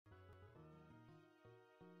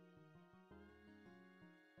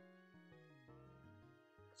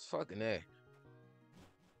It's fucking A.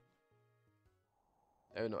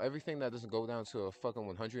 You know, everything that doesn't go down to a fucking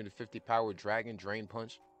 150 power dragon drain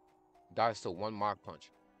punch dies to one mock punch.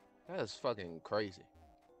 That is fucking crazy.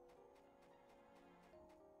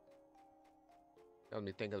 Got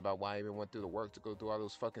me thinking about why I even went through the work to go through all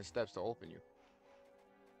those fucking steps to open you.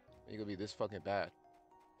 You gonna be this fucking bad.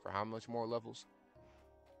 For how much more levels?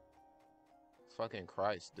 Fucking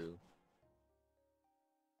Christ, dude.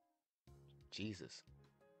 Jesus.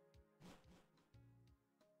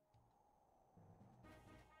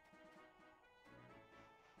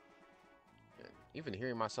 Yeah, even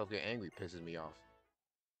hearing myself get angry pisses me off.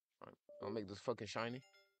 Alright, don't make this fucking shiny.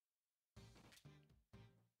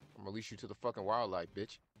 I'm gonna release you to the fucking wildlife,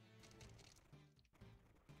 bitch.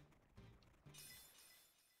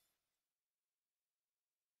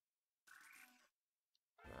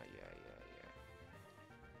 Yeah.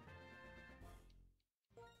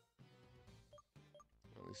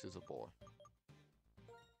 At least it's a boy.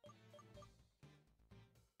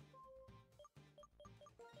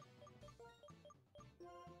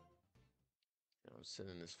 You know,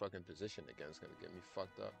 sitting in this fucking position again is gonna get me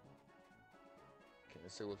fucked up. Can't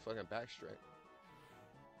sit with fucking back straight.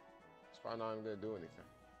 It's probably not even gonna do anything.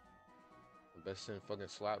 I'm best sitting fucking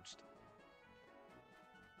slouched.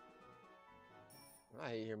 I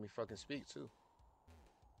hate hearing me fucking speak too.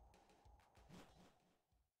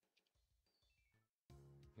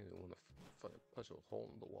 You don't want to fucking punch a hole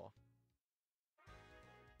in the wall.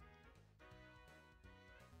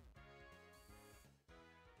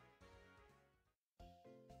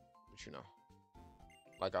 But you know,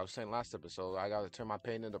 like I was saying last episode, I gotta turn my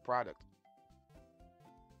pain into product.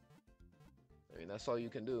 I mean, that's all you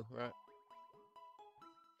can do, right?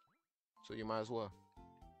 So you might as well.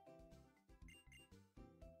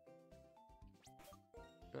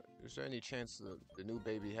 Is there any chance the new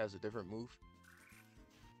baby has a different move?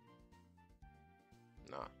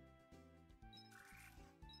 Nah.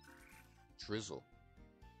 Drizzle.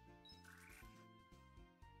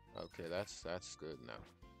 Okay, that's good now.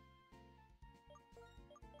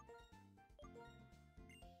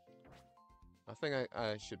 I think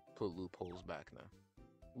I should put loopholes back now.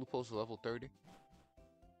 Loopholes level 30.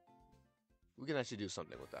 We can actually do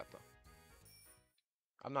something with that though.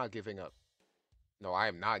 I'm not giving up. No, I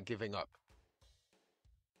am not giving up.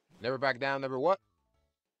 Never back down, never what?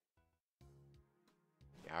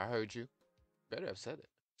 Yeah, I heard you. Better have said it,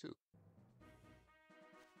 too.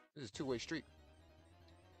 This is a two-way street.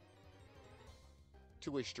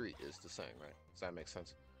 Two-way street is the saying, right? Does that make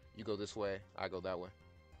sense? You go this way, I go that way.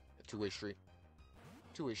 A two-way street.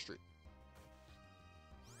 Two-way street.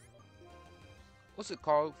 What's it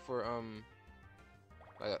called for,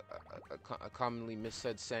 like a commonly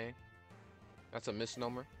missaid saying? That's a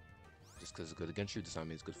misnomer. Just because it's good against you does not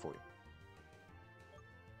mean it's good for you.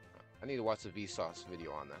 I need to watch the Vsauce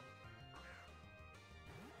video on that.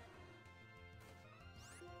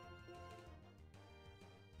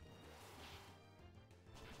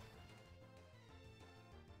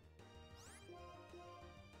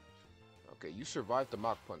 Okay, you survived the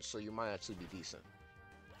mock punch, so you might actually be decent.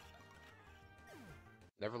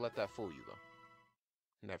 Never let that fool you, though.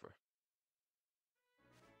 Never.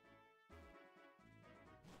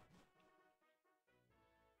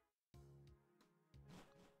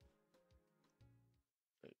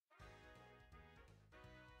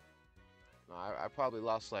 No, I probably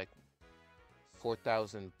lost like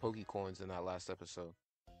 4,000 Pokecoins in that last episode.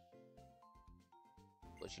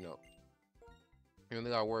 But you know, you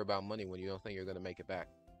only gotta worry about money when you don't think you're gonna make it back.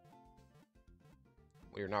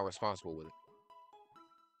 When you're not responsible with it.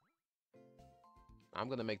 I'm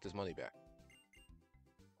gonna make this money back.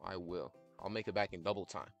 I will. I'll make it back in double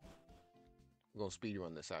time. I'm gonna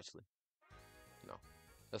speedrun this actually. No,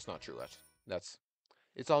 that's not true actually.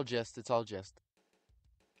 It's all jest, it's all jest.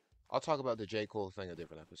 I'll talk about the J. Cole thing a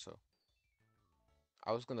different episode.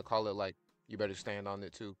 I was gonna call it like You Better Stand on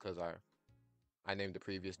It too, because I named the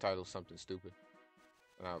previous title something stupid.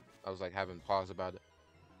 And I was like having pause about it.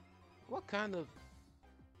 What kind of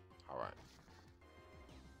alright.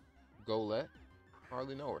 Golette?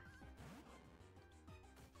 Hardly know her.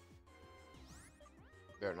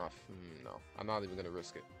 Better not. No, I'm not even gonna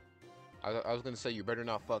risk it. I was gonna say you better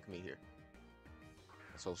not fuck me here.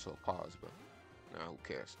 So pause, but nah, who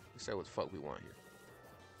cares? We say what the fuck we want here.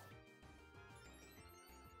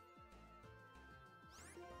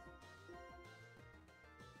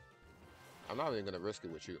 I'm not even gonna risk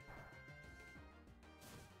it with you.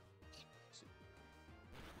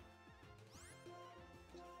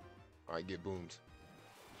 All right, get boomed.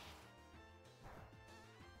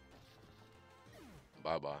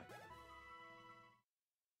 Bye bye.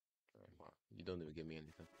 You don't even give me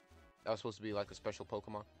anything. That was supposed to be like a special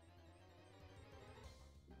Pokemon.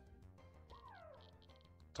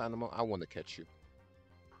 Dynamo, I want to catch you.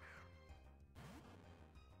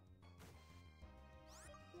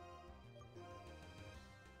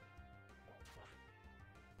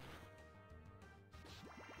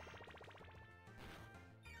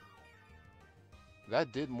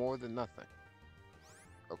 That did more than nothing.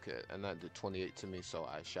 Okay, and that did 28 to me, so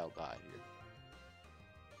I shall die here.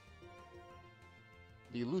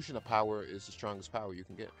 The illusion of power is the strongest power you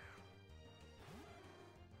can get.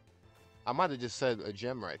 I might have just said a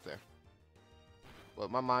gem right there.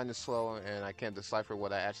 But my mind is slow and I can't decipher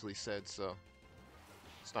what I actually said, so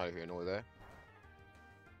it's neither here nor there.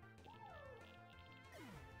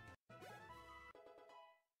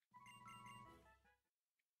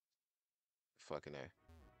 Fucking A.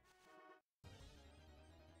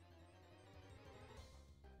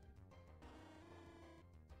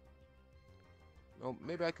 Oh,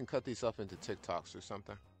 maybe I can cut these up into TikToks or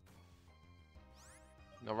something.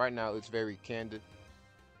 No, right now it's very candid.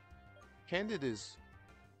 Candid is,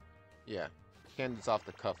 yeah, candid's off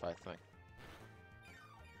the cuff, I think.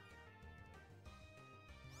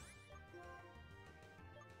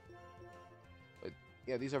 But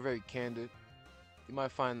yeah, these are very candid. You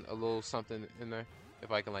might find a little something in there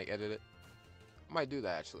if I can like edit it. I might do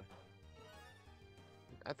that actually.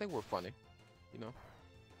 I think we're funny, you know.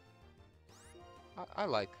 I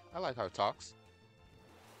like our talks.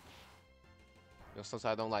 You know,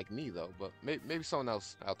 sometimes I don't like me though, but maybe someone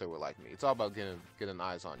else out there would like me. It's all about getting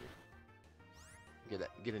eyes on you.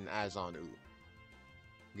 Getting eyes on you.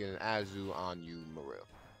 Getting azu on you, Morel.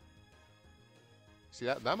 See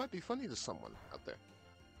that might be funny to someone out there.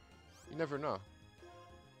 You never know.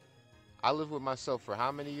 I lived with myself for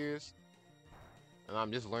how many years, and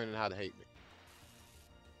I'm just learning how to hate me.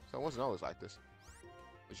 So it wasn't always like this,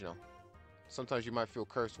 but you know, sometimes you might feel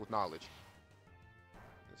cursed with knowledge.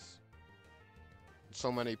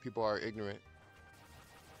 So many people are ignorant.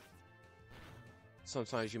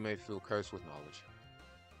 Sometimes you may feel cursed with knowledge.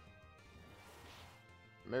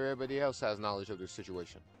 Maybe everybody else has knowledge of their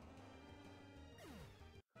situation.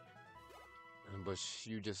 But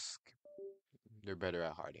they're better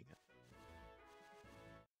at harding it.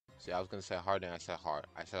 See, I was gonna say harding, I said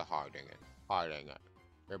harding it. Harding it.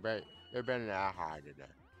 They're better at harding it.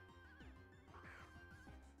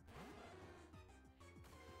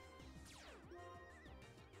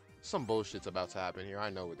 Some bullshit's about to happen here,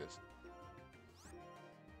 I know it is.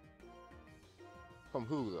 From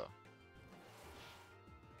who, though?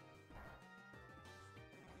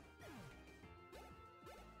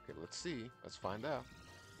 Okay, let's see. Let's find out.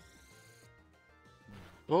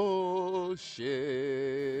 Bullshit.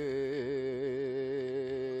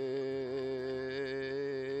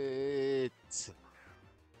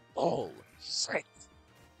 Bullshit.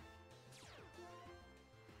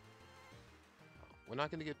 We're not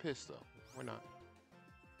gonna get pissed, though. We're not.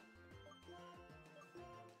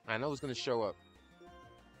 I know it's gonna show up.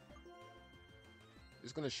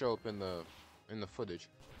 It's gonna show up in the footage.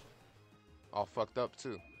 All fucked up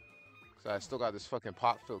too. Cause I still got this fucking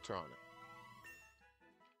pop filter on it.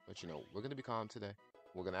 But you know, we're gonna be calm today.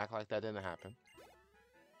 We're gonna act like that didn't happen.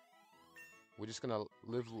 We're just gonna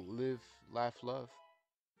live, laugh, love.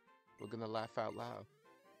 We're gonna laugh out loud.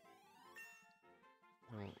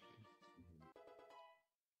 I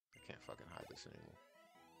can't fucking hide this anymore.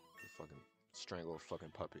 You fucking strangle a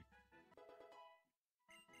fucking puppy.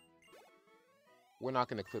 We're not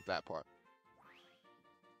gonna clip that part.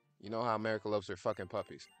 You know how America loves their fucking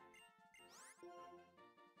puppies.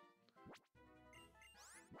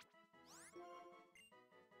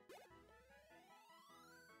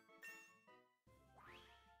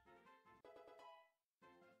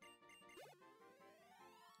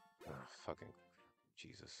 Oh, fucking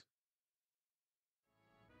Jesus.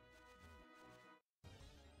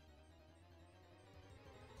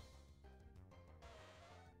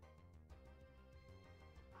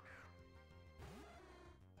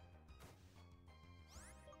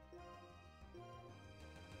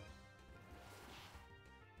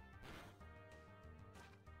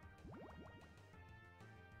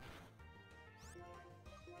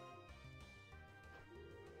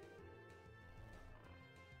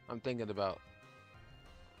 I'm thinking about.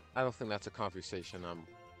 I don't think that's a conversation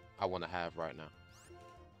I want to have right now.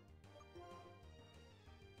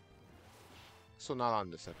 So not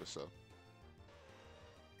on this episode.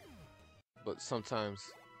 But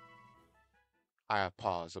sometimes I have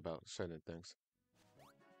pause about certain things.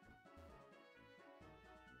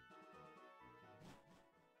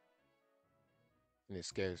 And it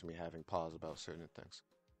scares me having pause about certain things.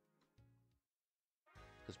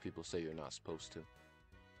 because people say you're not supposed to.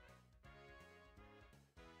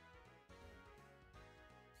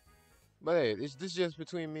 But hey, this is just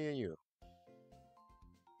between me and you.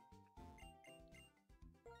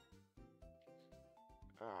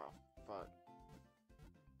 Oh, fuck.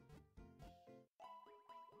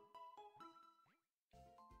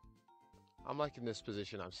 I'm liking this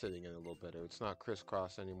position I'm sitting in a little better. It's not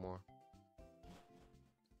crisscross anymore.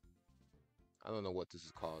 I don't know what this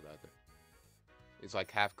is called either. It's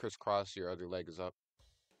like half crisscross, your other leg is up.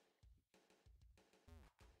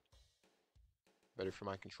 Better for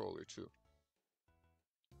my controller too.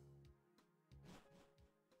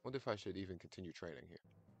 Wonder if I should even continue training here.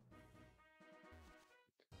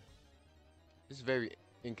 This is very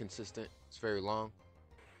inconsistent. It's very long.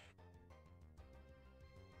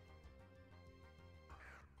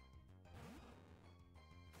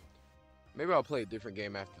 Maybe I'll play a different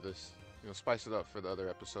game after this. You know, spice it up for the other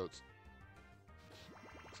episodes.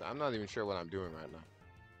 So I'm not even sure what I'm doing right now.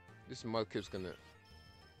 This Mudkip's gonna...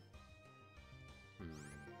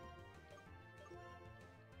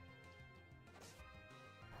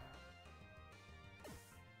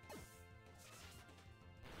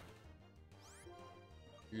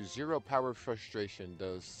 Your 0 power frustration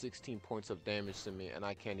does 16 points of damage to me, and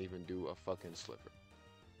I can't even do a fucking sliver.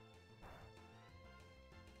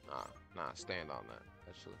 Nah, stand on that,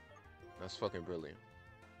 actually. That's fucking brilliant.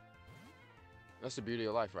 That's the beauty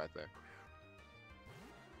of life right there.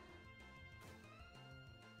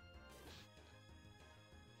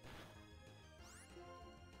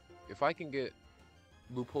 If I can get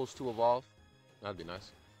loopholes to evolve, that'd be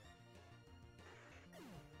nice.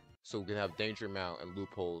 So we can have Danger Mount and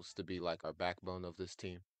loopholes to be like our backbone of this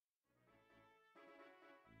team.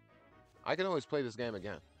 I can always play this game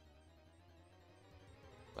again.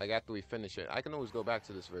 Like after we finish it, I can always go back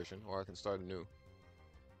to this version, or I can start anew.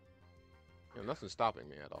 You know, nothing's stopping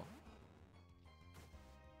me at all.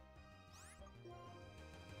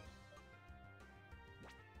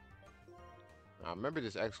 Now, remember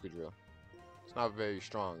this Excadrill. It's not very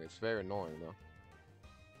strong. It's very annoying though.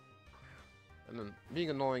 And then being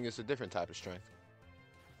annoying is a different type of strength.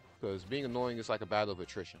 Because being annoying is like a battle of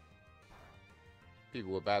attrition.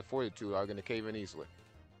 People with bad fortitude are going to cave in easily.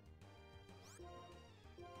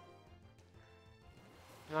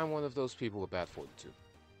 And I'm one of those people with bad fortitude.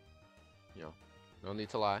 You know, no need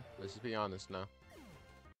to lie. Let's just be honest now.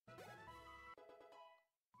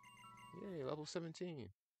 Yay, level 17.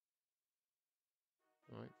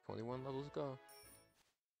 Alright, 21 levels go.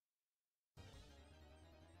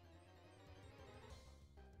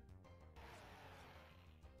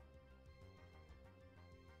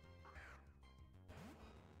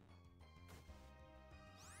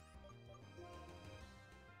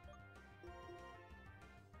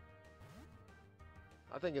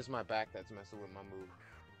 I think it's my back that's messing with my move.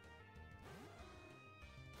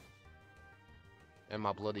 And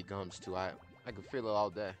my bloody gums too. I can feel it all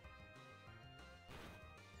day.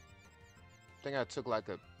 I think I took like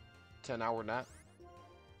a 10-hour nap.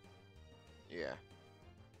 Yeah.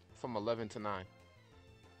 From 11 to 9.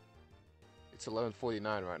 It's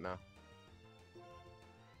 11:49 right now.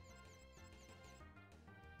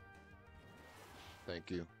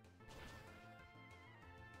 Thank you.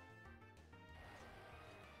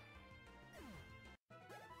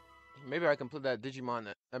 Maybe I can put that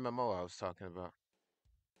Digimon MMO I was talking about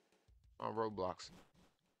on Roblox.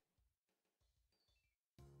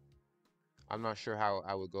 I'm not sure how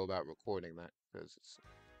I would go about recording that because it's.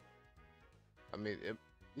 I mean,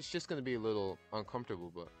 it's just gonna be a little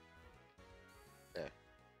uncomfortable, but yeah.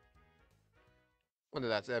 When did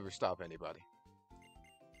that ever stop anybody?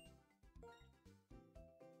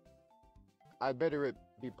 I better it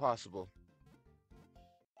be possible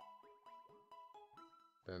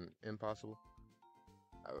than impossible.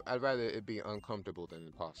 I'd rather it be uncomfortable than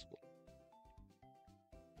impossible.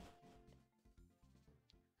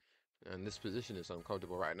 And this position is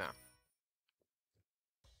uncomfortable right now.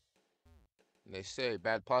 And they say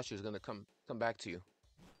bad posture is gonna come back to you.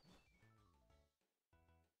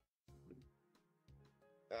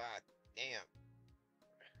 Ah, damn.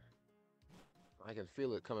 I can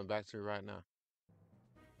feel it coming back to me right now.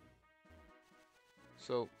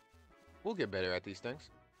 So, we'll get better at these things.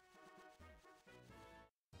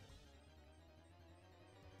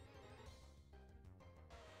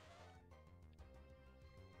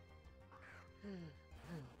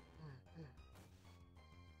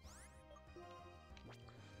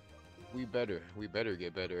 We better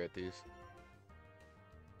get better at these.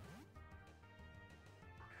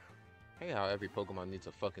 Hey, how every Pokemon needs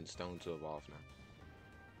a fucking stone to evolve now.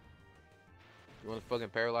 You wanna fucking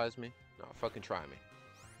paralyze me? No, fucking try me.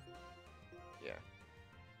 Yeah.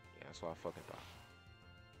 That's what I fucking thought.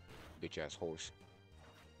 Bitch ass horse.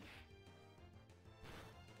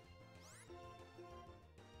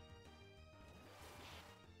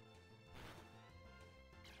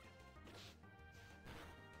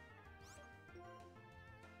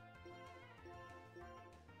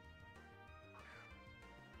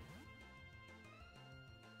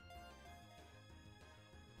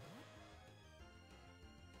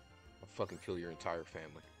 I'll fucking kill your entire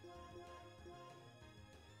family.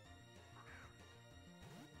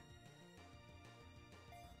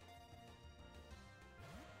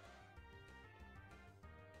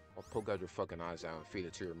 I'll poke out your fucking eyes out and feed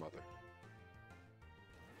it to your mother.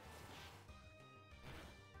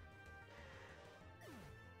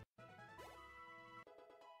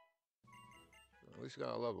 At least you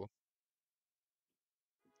got a level.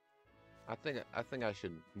 I think I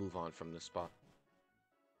should move on from this spot.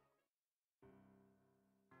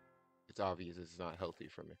 It's obvious it's not healthy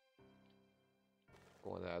for me.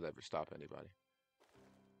 Going that I'd ever stop anybody.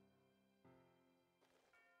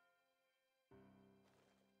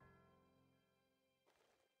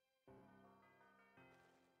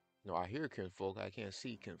 No, I hear kinfolk. I can't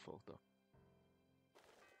see kinfolk though.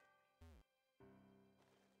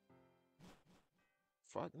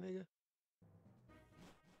 Fuck, nigga.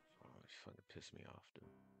 Oh, this fucking pissed me off, dude.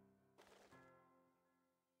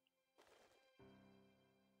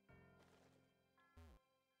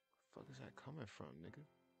 Fuck is that coming from, nigga?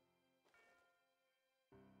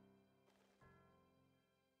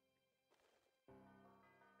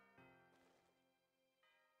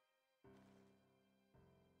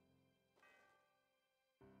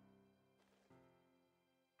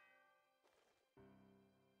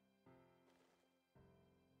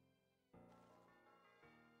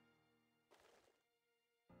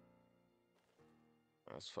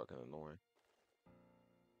 That's fucking annoying.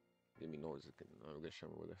 Give me noise again. I'm gonna show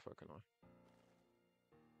me where they're fucking are.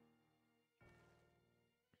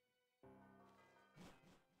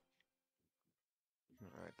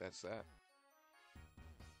 Alright, that's that.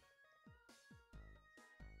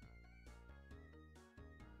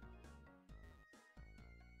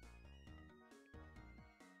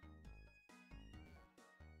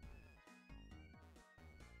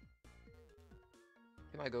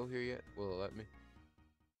 Can I go here yet? Will it let me?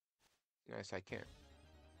 Nice, I can't.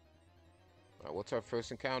 Alright, what's our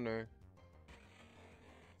first encounter?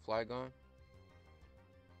 Flygon?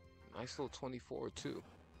 Nice little 24 too.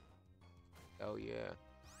 Hell yeah.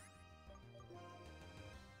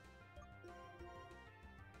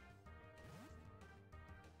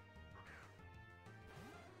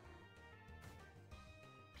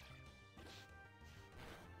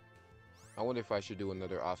 I wonder if I should do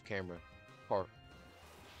another off-camera part.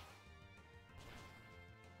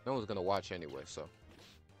 No one's gonna watch anyway, so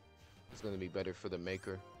it's gonna be better for the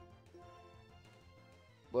maker.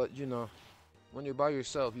 But you know, when you're by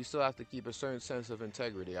yourself, you still have to keep a certain sense of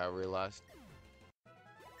integrity, I realized.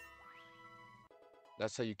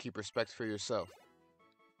 That's how you keep respect for yourself.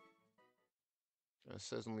 It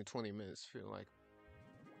says only 20 minutes, feel like.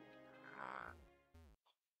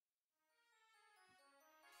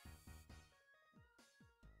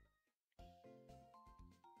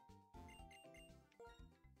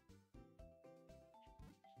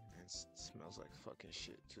 It smells like fucking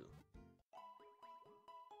shit too.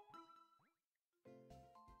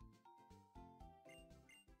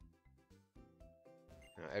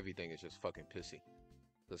 Everything is just fucking pissy.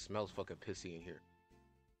 The smell's fucking pissy in here.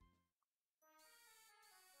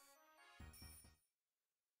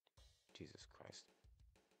 Jesus Christ.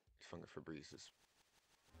 Fucking Febrezes.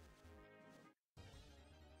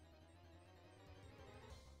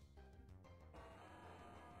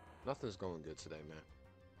 Nothing's going good today, man.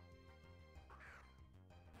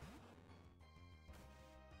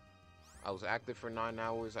 I was active for 9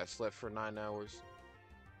 hours. I slept for 9 hours.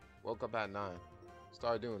 Woke up at 9.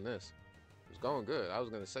 Started doing this. It was going good. I was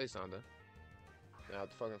gonna say something. I have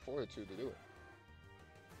the fucking fortitude to do it.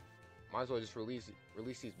 Might as well just release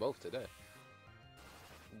these both today.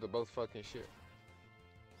 They're both fucking shit.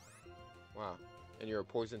 Wow. And you're a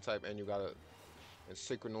poison type, and you got a, and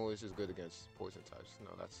Synchronoise is good against poison types.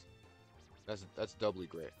 No, that's doubly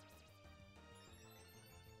great.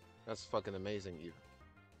 That's fucking amazing, you.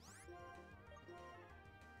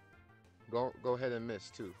 Go ahead and miss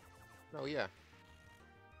too. No, yeah.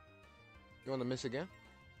 You want to miss again?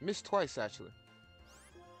 Miss twice actually.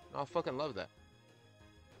 I fucking love that.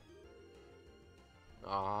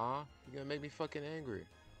 Ah, you're gonna make me fucking angry.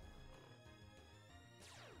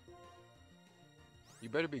 You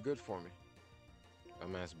better be good for me,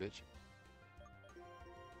 dumbass bitch.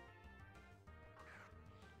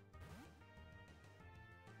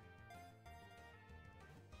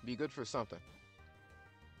 Be good for something.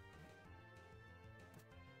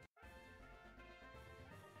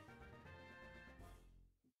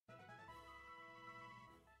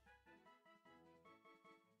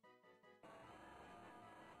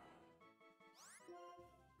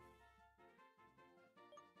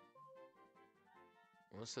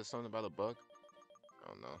 What's that? Something about a bug? I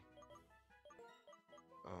don't know.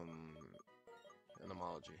 Um,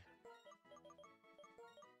 Etymology.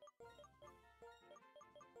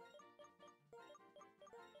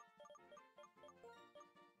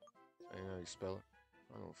 I didn't know you spell it.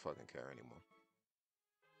 I don't fucking care anymore.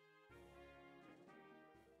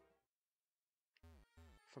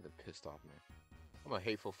 Fucking pissed off, man. I'm a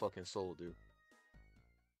hateful fucking soul, dude.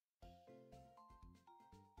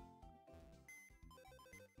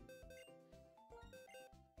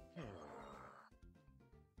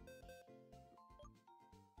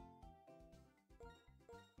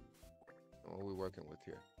 What are we working with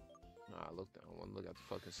here? Nah, I looked. I want to look at the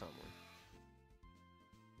fucking summary.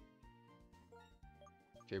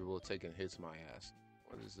 Capable of taking hits my ass.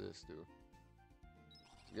 What is this, dude?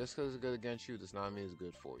 Just because it's good against you does not mean it's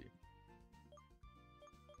good for you.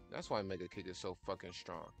 That's why Mega Kick is so fucking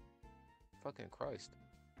strong. Fucking Christ.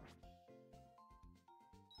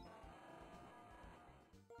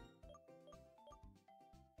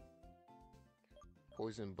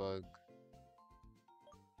 Poison Bug.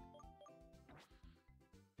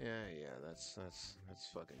 Yeah, that's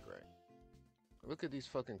fucking great. Look at these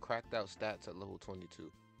fucking cracked out stats at level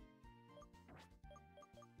 22.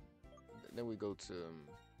 Then we go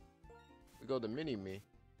to Mini Me.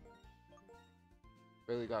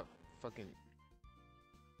 Barely got fucking.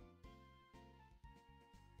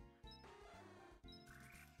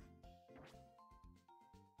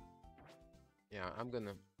 Yeah,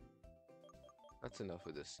 that's enough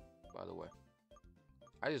of this, by the way.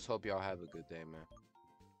 I just hope y'all have a good day, man.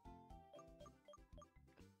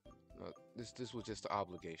 No, this was just an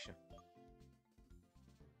obligation.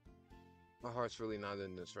 My heart's really not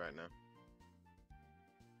in this right now.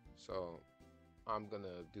 So I'm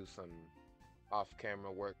gonna do some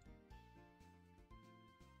off-camera work.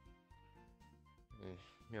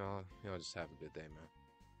 Y'all just have a good day, man.